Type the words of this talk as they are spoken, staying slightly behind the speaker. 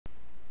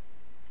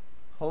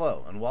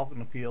Hello and welcome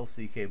to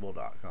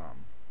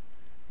PLCcable.com.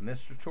 In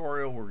this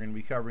tutorial we're going to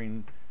be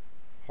covering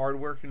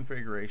hardware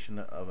configuration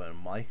of a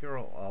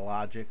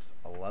MicroLogix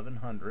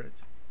 1100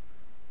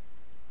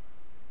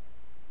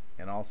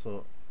 and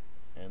also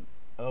an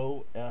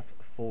OF4,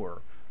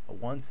 a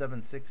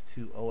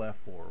 1762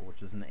 OF4,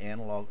 which is an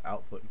analog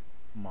output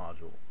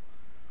module.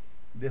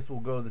 This will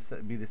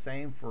be the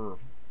same for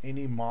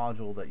any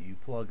module that you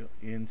plug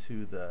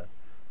into the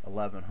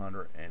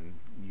 1100, and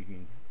you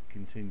can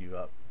continue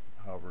up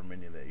however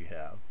many that you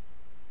have.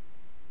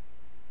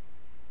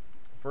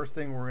 First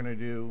thing we're going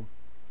to do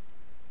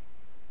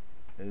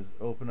is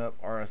open up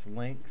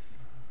RSLINKs,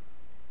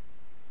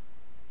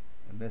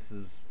 and this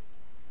is,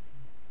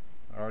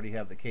 I already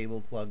have the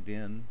cable plugged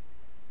in,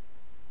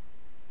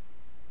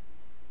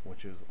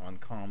 which is on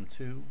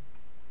COM2.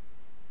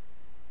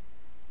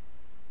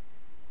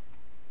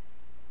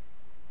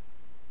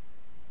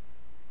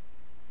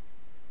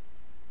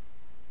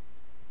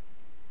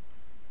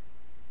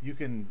 You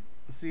can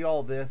see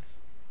all this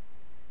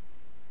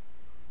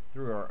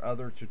through our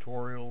other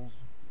tutorials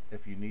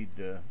if you need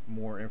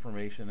more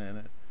information in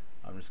it.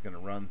 I'm just going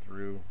to run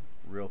through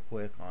real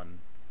quick on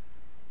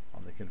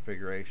the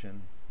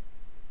configuration.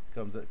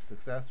 Comes up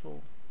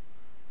successful.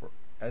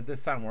 At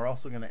this time we're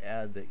also going to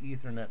add the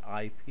Ethernet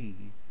IP,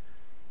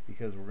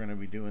 because we're going to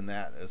be doing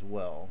that as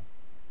well.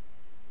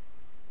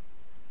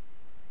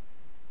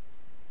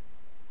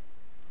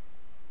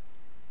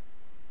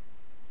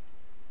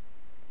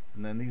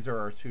 And then these are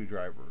our two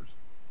drivers.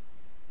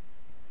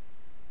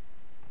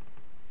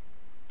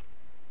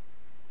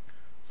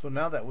 So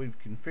now that we've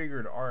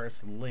configured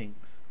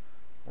RSLinks,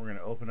 we're going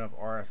to open up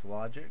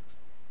RSLogix.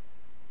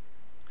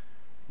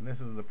 And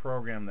this is the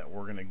program that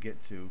we're going to get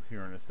to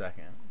here in a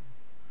second.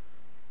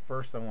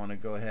 First I want to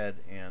go ahead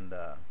and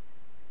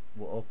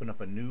we'll open up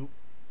a new,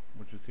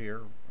 which is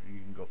here. You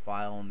can go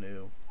File,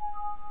 New.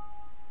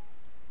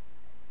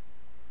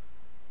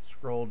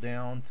 Scroll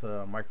down to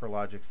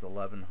MicroLogix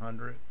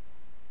 1100.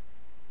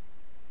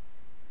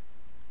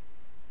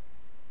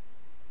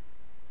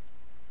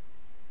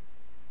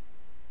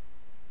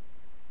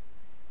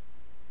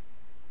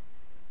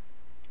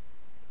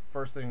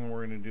 First thing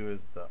we're going to do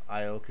is the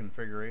I/O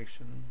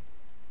configuration,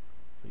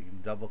 so you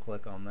can double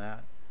click on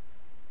that.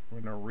 We're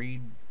going to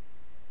read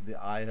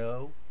the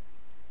I/O,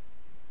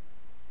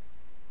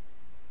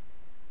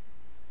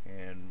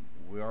 and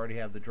we already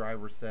have the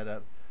driver set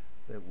up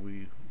that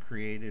we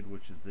created,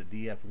 which is the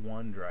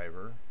DF1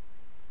 driver.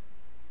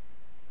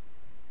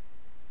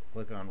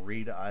 Click on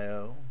Read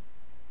I/O,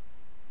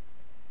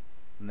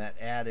 and that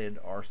added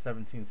our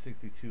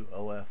 1762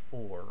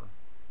 OF4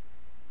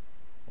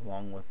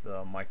 along with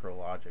the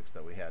MicroLogix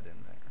that we had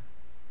in there.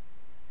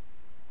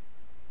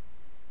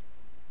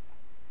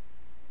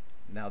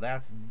 Now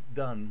that's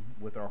done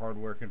with our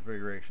hardware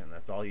configuration.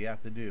 That's all you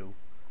have to do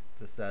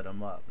to set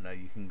them up. Now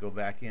you can go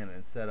back in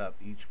and set up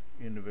each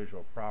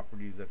individual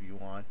properties if you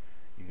want.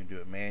 You can do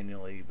it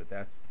manually, but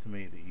that's, to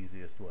me, the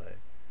easiest way.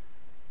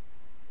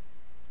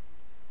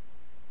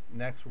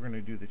 Next we're going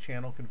to do the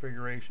channel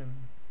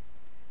configuration.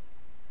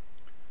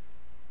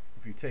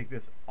 If you take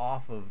this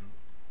off of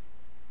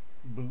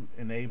boot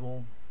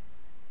enable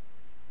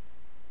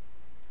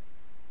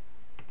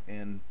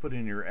and put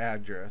in your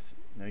address.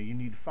 Now you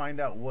need to find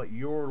out what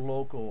your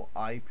local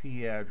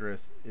IP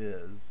address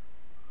is.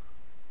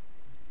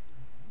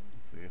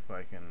 Let's see if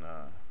I can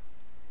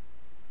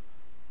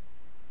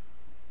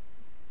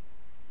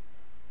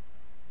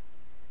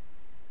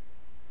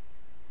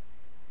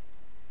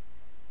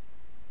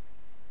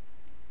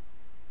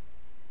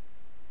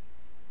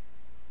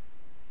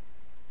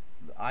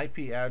the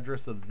IP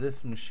address of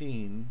this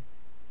machine.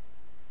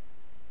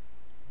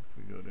 If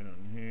we go down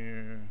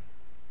here,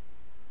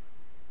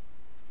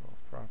 install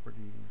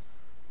properties.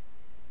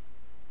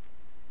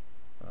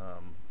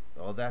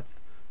 Oh, this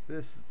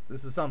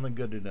is something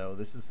good to know.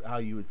 This is how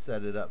you would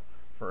set it up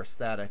for a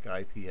static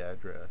IP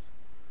address.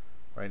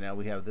 Right now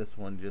we have this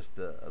one just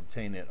to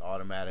obtain it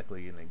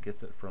automatically, and it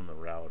gets it from the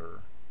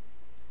router.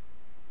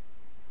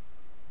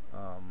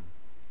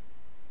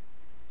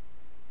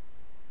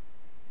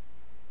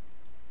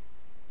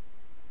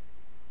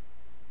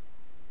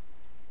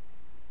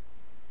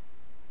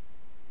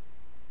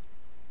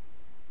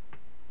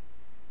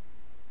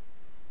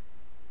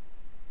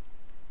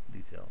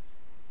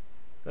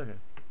 Okay.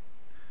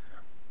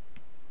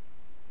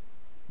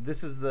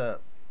 This is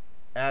the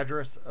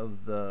address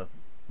of the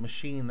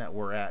machine that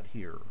we're at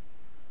here.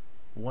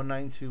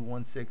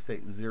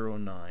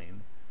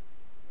 192.168.0.9.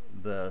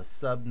 The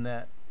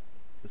subnet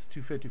is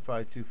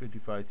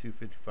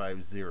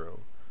 255.255.255.0.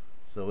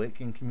 So it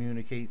can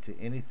communicate to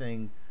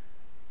anything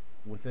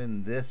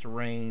within this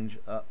range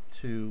up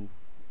to,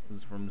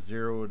 is from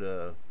 0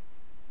 to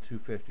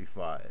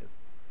 255.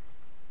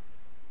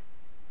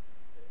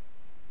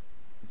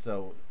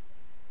 So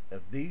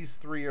if these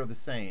three are the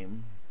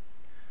same,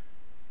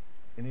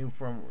 any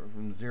from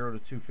 0 to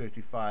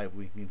 255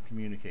 we can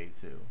communicate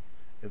to.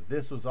 If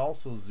this was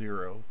also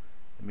 0,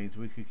 it means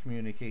we could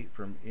communicate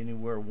from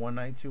anywhere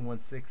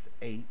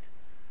 192.168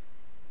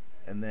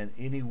 and then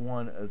any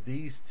one of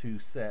these two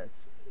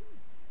sets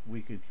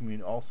we could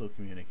also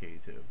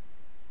communicate to.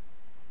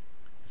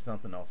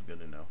 Something else good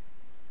to know.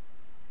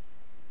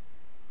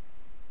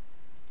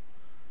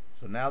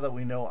 So now that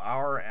we know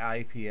our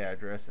IP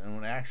address, and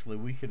when actually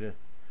we could have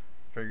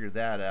figured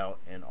that out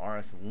in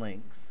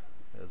RSLINKs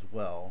as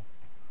well,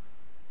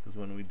 because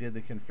when we did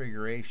the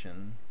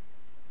configuration,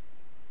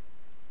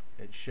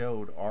 it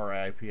showed our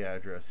IP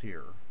address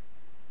here.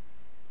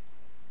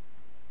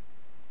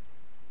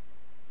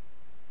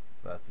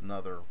 So that's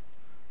another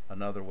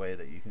way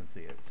that you can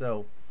see it.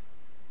 So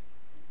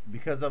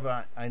because of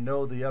I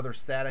know the other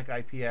static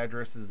IP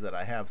addresses that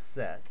I have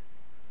set,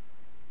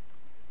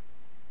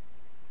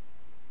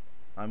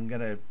 I'm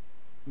gonna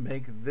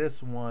make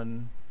this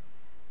one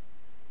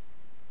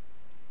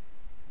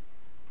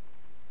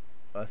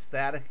a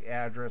static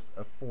address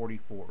of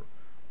 44,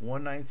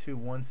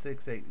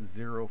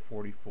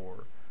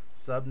 192.168.0.44,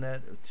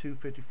 subnet of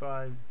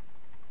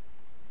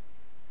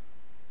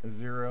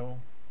 255.0,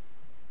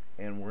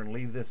 and we're gonna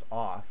leave this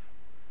off.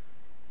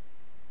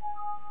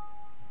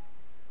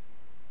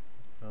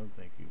 Oh,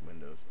 thank you,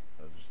 Windows.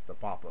 Just a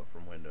pop-up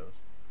from Windows.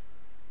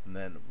 And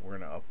then we're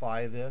going to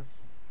apply this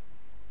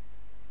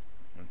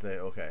and say,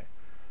 okay.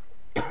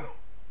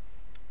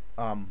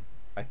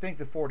 I think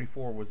the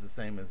 44 was the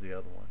same as the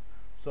other one.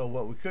 So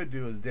what we could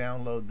do is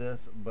download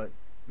this, but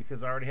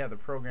because I already have the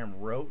program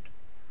wrote,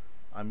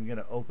 I'm going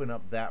to open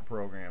up that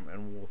program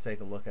and we'll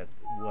take a look at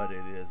what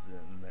it is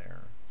in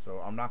there. So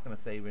I'm not going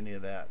to save any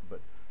of that,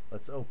 but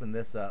let's open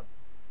this up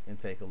and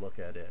take a look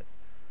at it.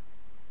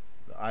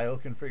 The I/O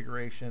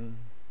configuration.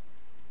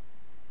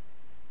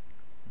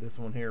 This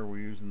one here, we're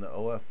using the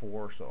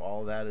OF4, so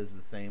all that is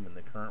the same in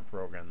the current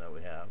program that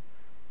we have.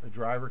 The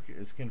driver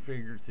is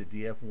configured to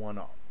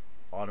DF1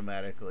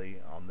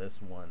 automatically on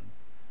this one,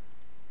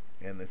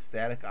 and the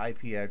static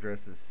IP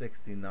address is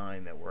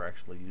 69 that we're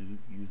actually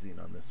using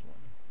on this one.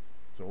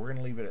 So we're going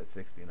to leave it at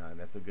 69.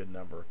 That's a good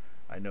number.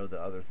 I know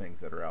the other things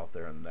that are out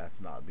there and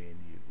that's not being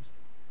used.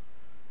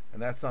 And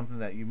that's something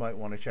that you might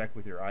want to check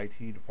with your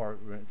IT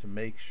department to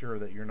make sure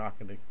that you're not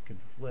going to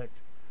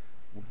conflict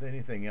with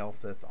anything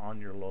else that's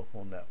on your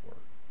local network.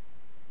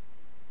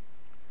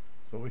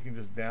 So we can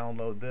just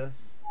download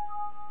this.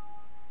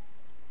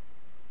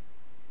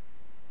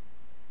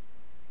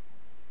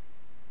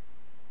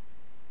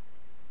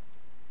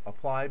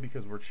 Apply,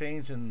 because we're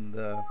changing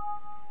the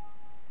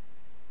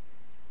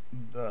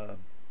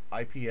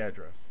IP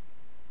address,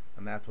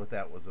 and that's what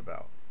that was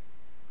about.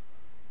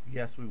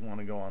 Yes, we want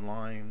to go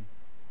online.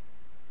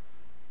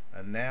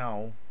 And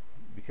now,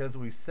 because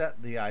we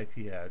set the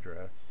IP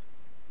address,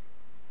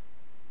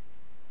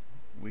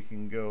 we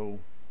can go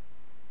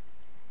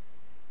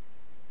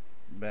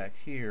back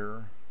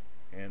here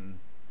and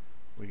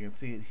we can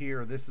see it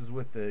here. This is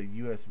with the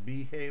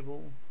USB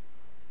cable,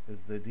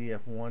 is the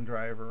DF1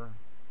 driver.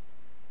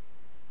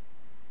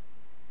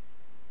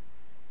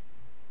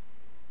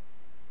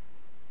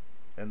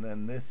 And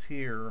then this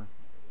here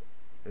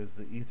is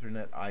the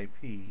Ethernet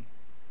IP.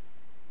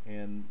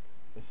 And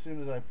as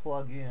soon as I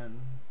plug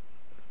in,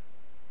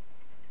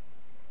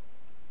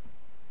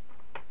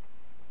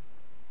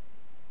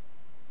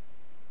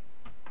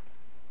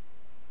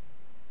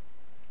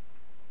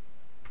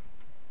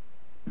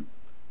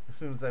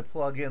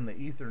 the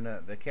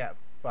Ethernet, the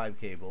Cat5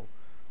 cable,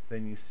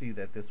 then you see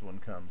that this one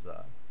comes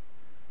up.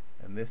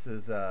 And this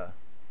is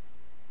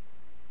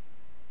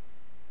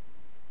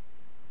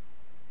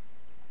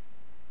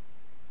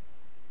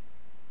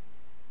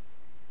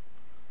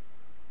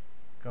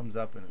comes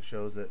up and it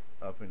shows it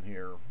up in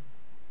here.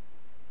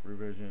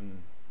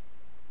 Revision.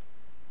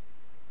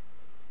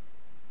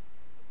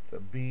 It's a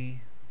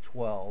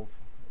B12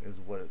 is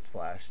what it's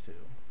flashed to.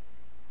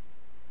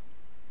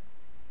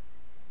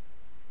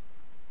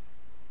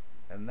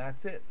 And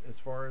that's it as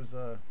far as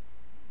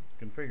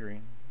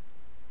configuring.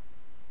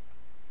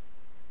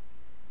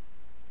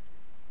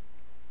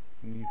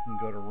 And you can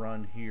go to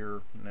run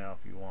here now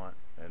if you want,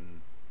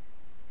 and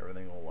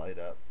everything will light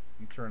up.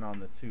 You turn on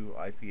the two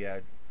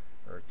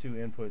two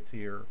inputs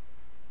here.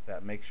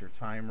 That makes your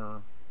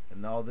timer,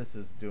 and all this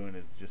is doing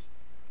is just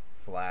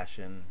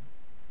flashing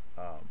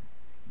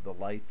the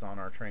lights on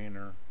our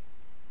trainer,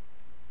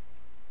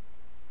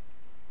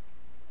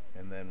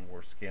 and then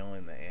we're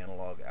scaling the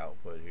analog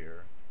output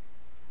here,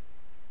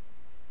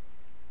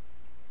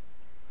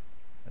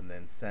 and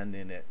then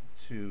sending it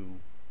to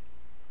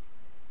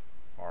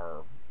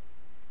our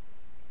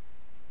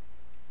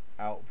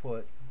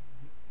output,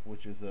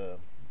 which is a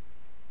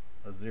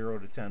 0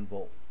 to 10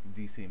 volt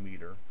DC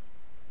meter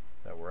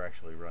that we're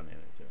actually running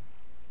it to.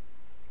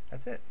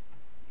 That's it.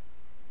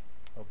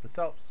 Hope this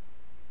helps.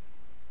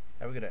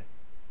 Have a good day.